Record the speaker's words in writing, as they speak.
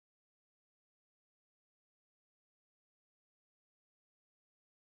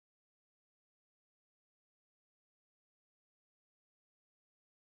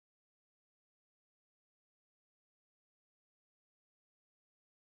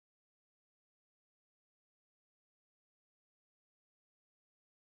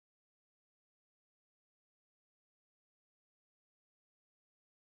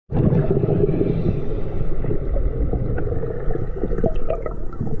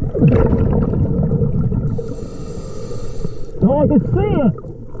Oh, I can see it!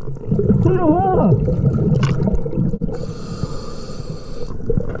 I see the water!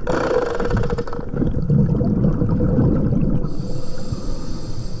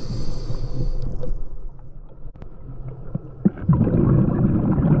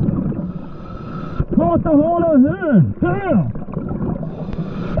 Caught the water here! Damn!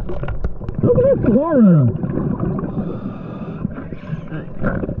 Look at this water!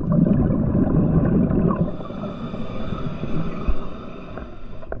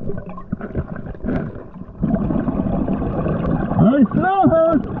 I smell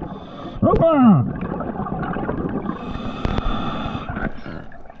her! Hoppa!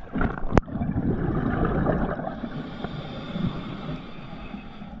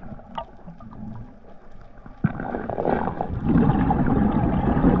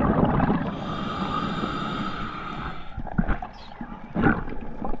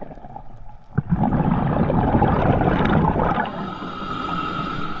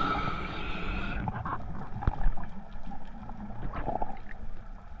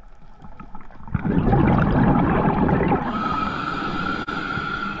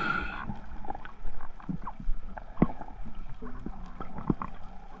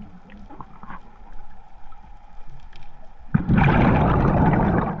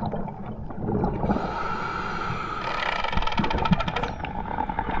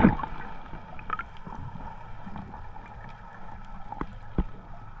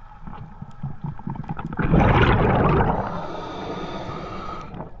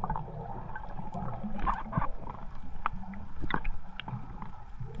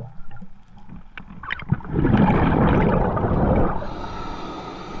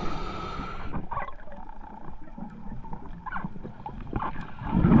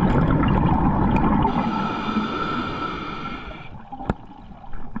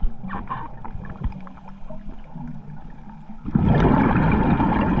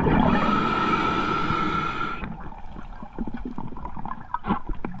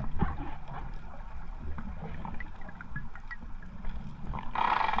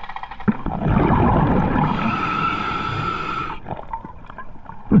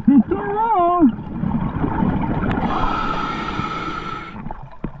 It's so long!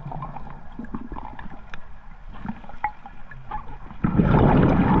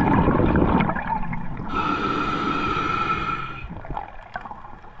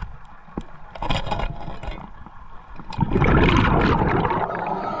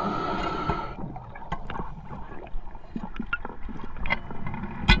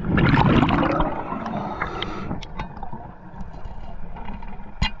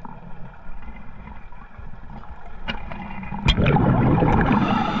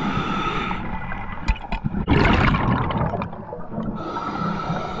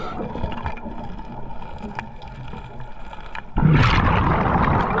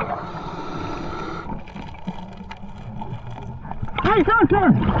 Hey, doctor!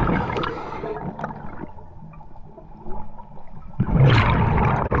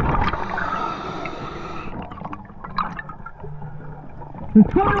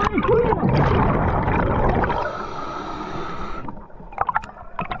 It's totally clear!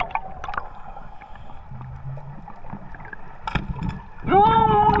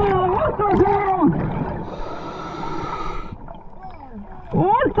 What the hell?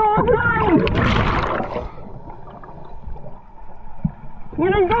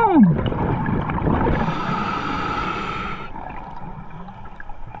 Where'd it go?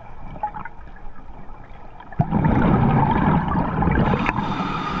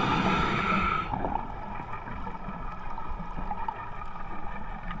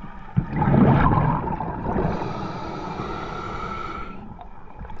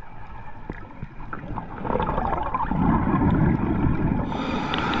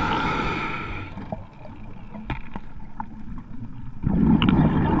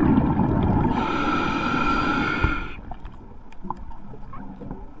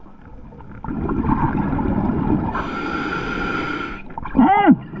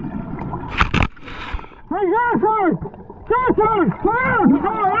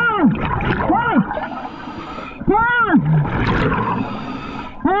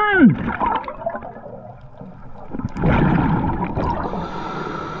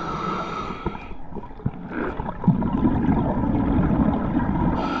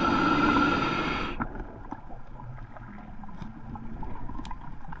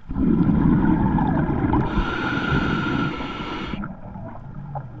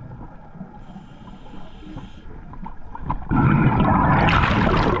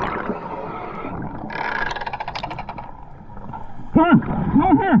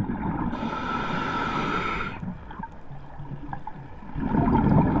 Right here.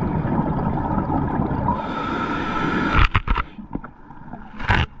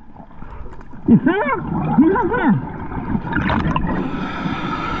 You see it? He's up there.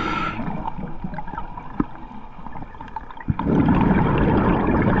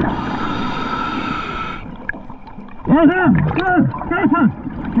 Right here. Good. Careful.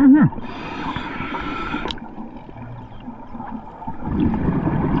 Right here.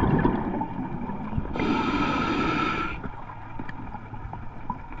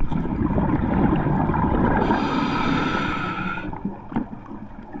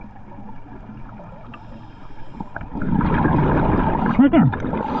 Right there.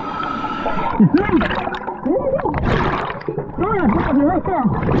 You see him? Oh yeah, look at me right there.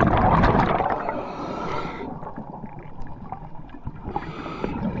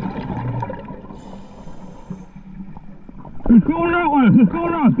 He's going that way. He's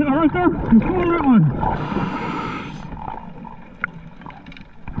going that way. See that right there? He's going that way.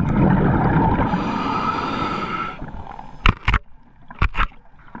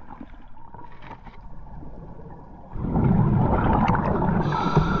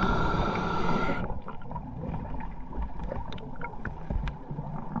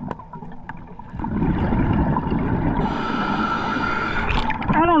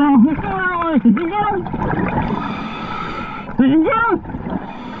 I don't know. He's going that way. Did you get him? Did you get him?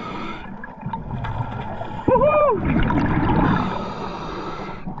 Woohoo!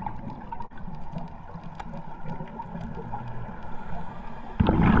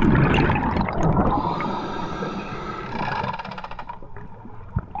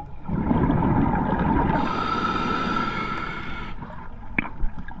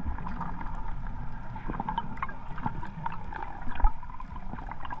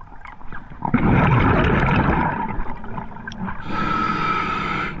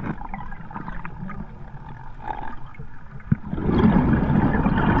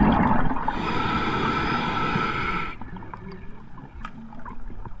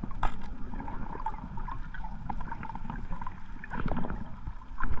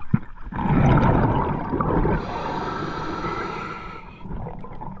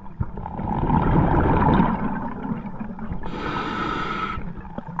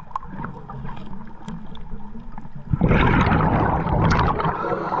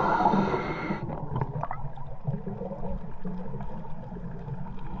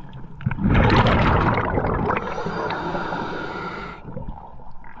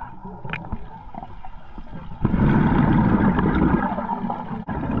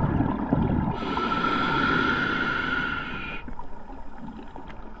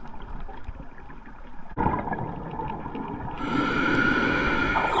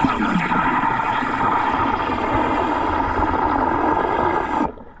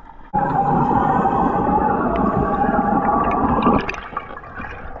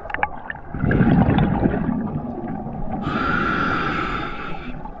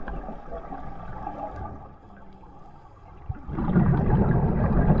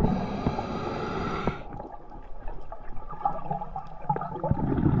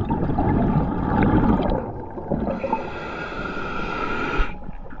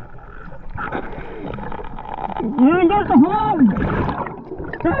 You ain't got the home!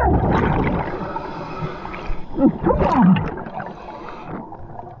 There! The Scuba!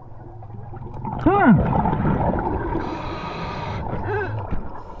 Sure!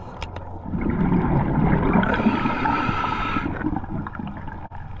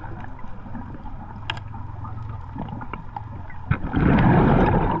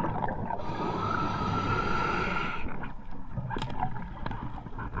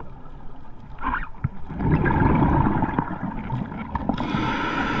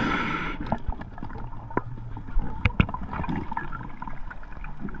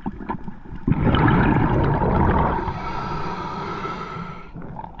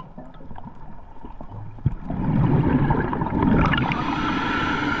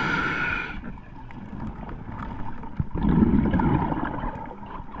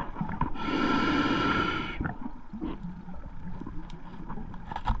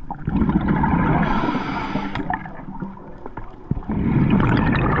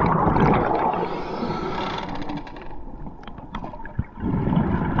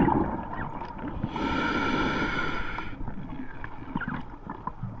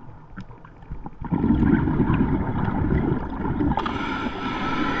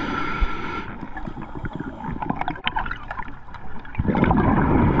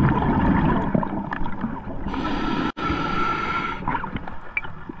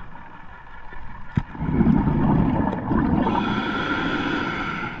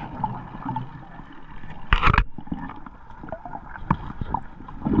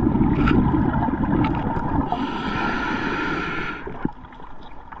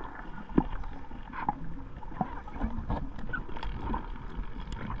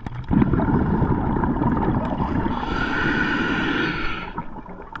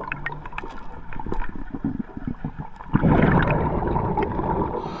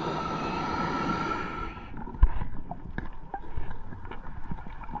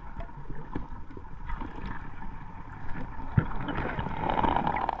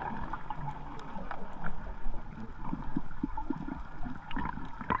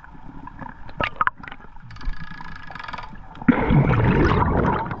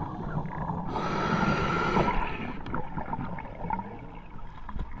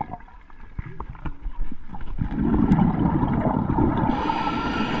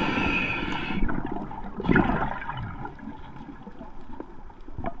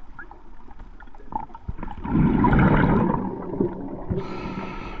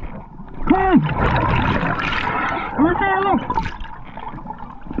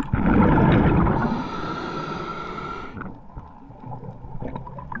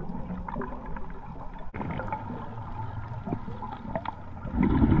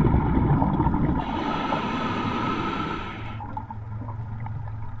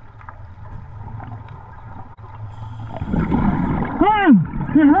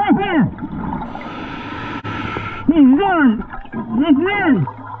 right here. He's done. He's in.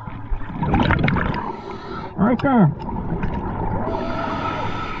 Right there.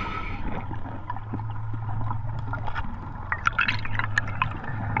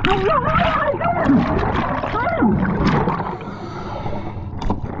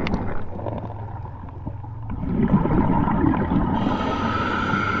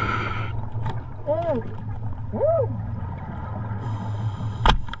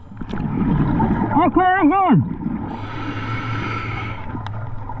 Okay, good.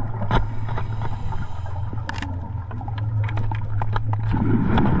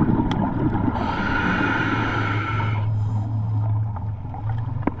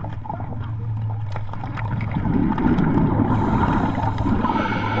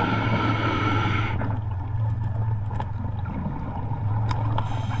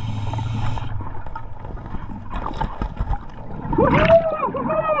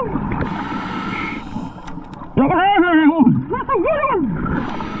 Look at that! That's a good one!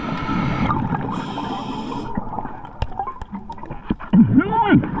 Come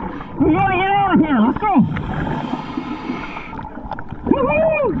on! We gotta get out of here! Let's go!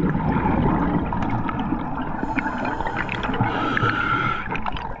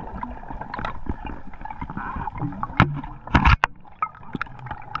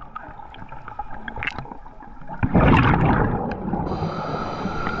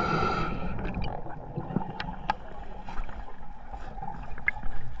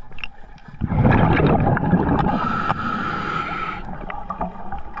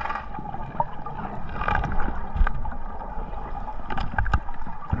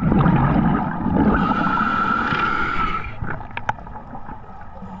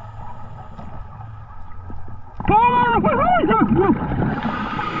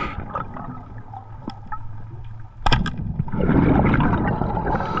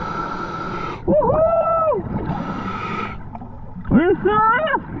 Woohoo! Are you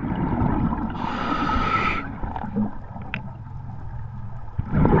serious?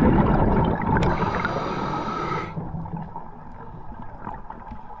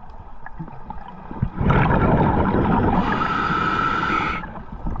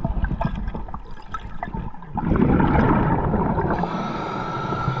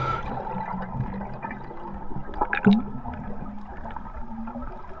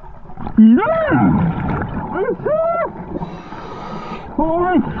 Yeah! Are you serious?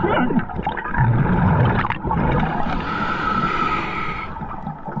 Holy shit!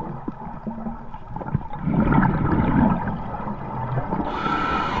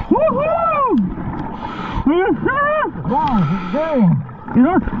 Woohoo! Are you serious? Wow, damn!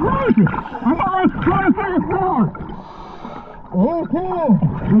 That's crazy! I got like 25 pounds! Okay!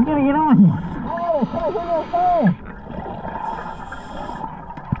 We gotta get on here! Oh, come on!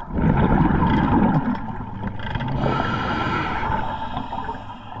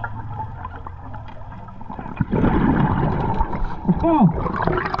 Let's go!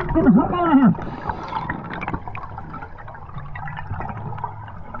 Get the fuck out of here!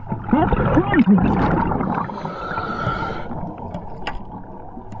 That's crazy!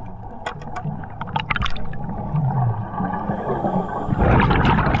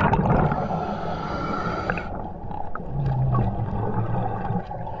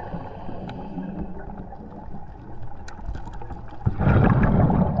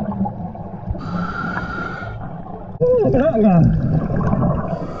 Look at that guy.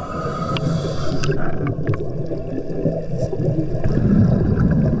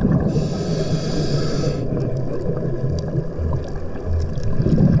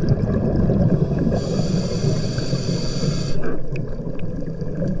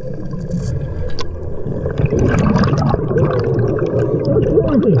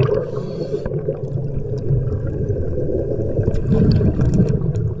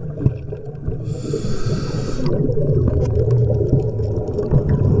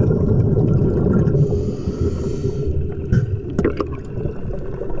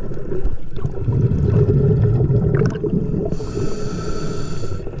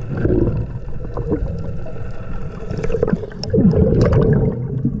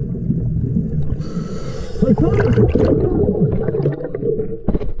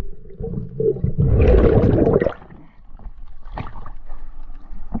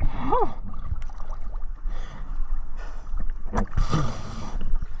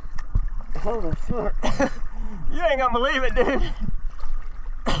 Holy shit. You ain't gonna believe it, dude.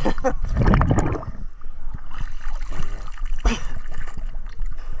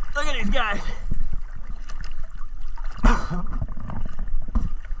 Look at these guys.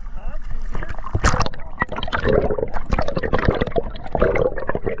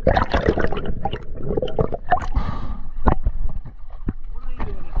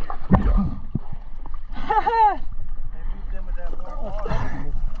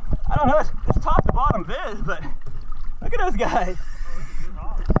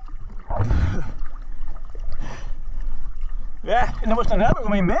 Yeah, and there was another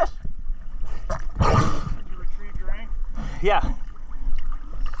one we missed. Did you retrieve your anchor? Yeah.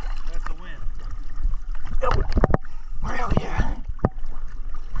 That's a win. Oh, well, yeah.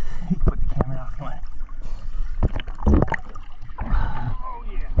 He put the camera off, come on. Oh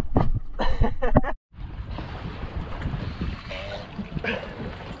yeah.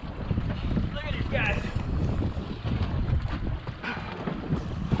 Look at these guys.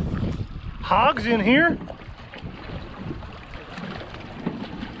 Hogs in here?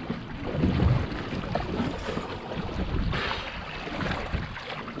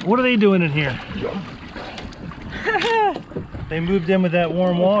 What are they doing in here? They moved in with that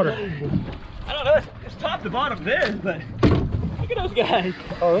warm water. I don't know, it's top to bottom there, but look at those guys.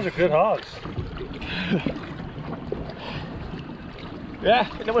 Oh, those are good hogs. Yeah,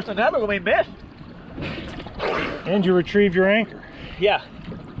 and there was another one we missed. And you retrieved your anchor. Yeah.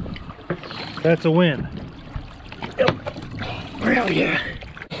 That's a win. Well, yeah.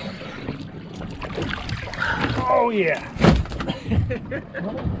 Oh yeah.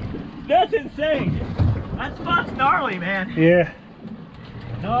 That's insane. That spot's gnarly, man. Yeah.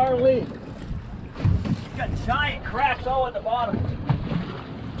 Gnarly. Got giant cracks all at the bottom.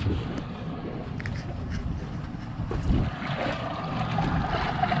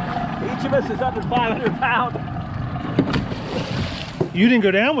 Each of us is up to 500 pounds. You didn't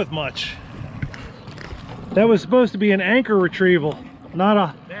go down with much. That was supposed to be an anchor retrieval, not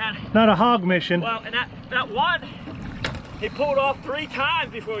a hog mission. Well, and that one, he pulled off 3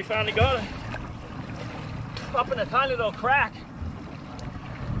 times before we finally got him. Up in a tiny little crack.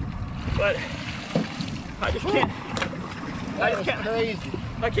 But I just can't. Crazy.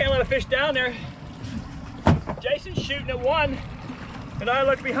 I can't let a fish down there. Jason's shooting at one, and I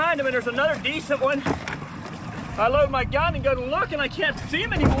look behind him, and there's another decent one. I load my gun and go to look, and I can't see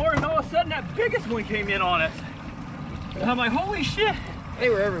him anymore, and all of a sudden that biggest one came in on us. And I'm like, holy shit. They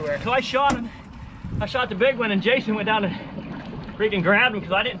were everywhere. So I shot him. I shot the big one, and Jason went down and freaking grabbed him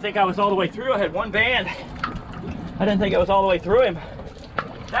because I didn't think I was all the way through. I had one band. I didn't think I was all the way through him.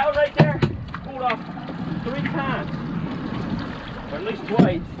 That one right there pulled off 3 times, or at least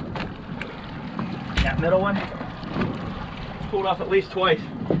twice. That middle one pulled off at least twice.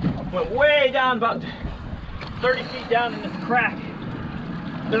 Went way down, about 30 feet down in this crack.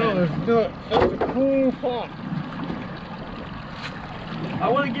 No, it's good. That's a cool spot. I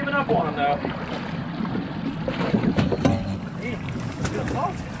wasn't giving up on him though.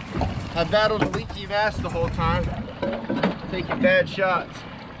 I battled a leaky mask the whole time, taking bad shots.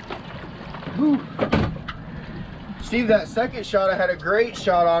 Whew. Steve, that second shot, I had a great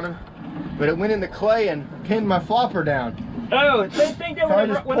shot on him, but it went in the clay and pinned my flopper down. Oh, same thing did So I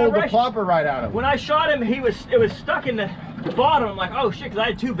just pulled the flopper right out of him. When I shot him, it was stuck in the bottom. I'm like, oh shit, because I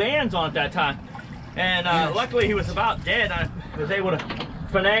had 2 bands on it that time. And luckily he was about dead. I was able to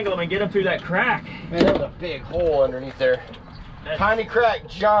finagle him and get him through that crack. Man, there was a big hole underneath there. Tiny crack,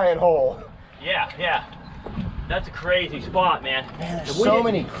 giant hole. Yeah, yeah. That's a crazy spot, man. Man, there's so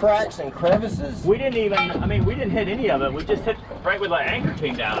many cracks and crevices. We didn't even, I mean, we didn't hit any of it. We just hit right where the anchor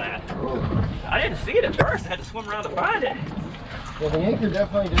came down at. I didn't see it at first. I had to swim around to find it. Yeah, the anchor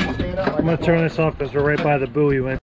definitely didn't stand out like I'm gonna turn this off because we're right by the buoy.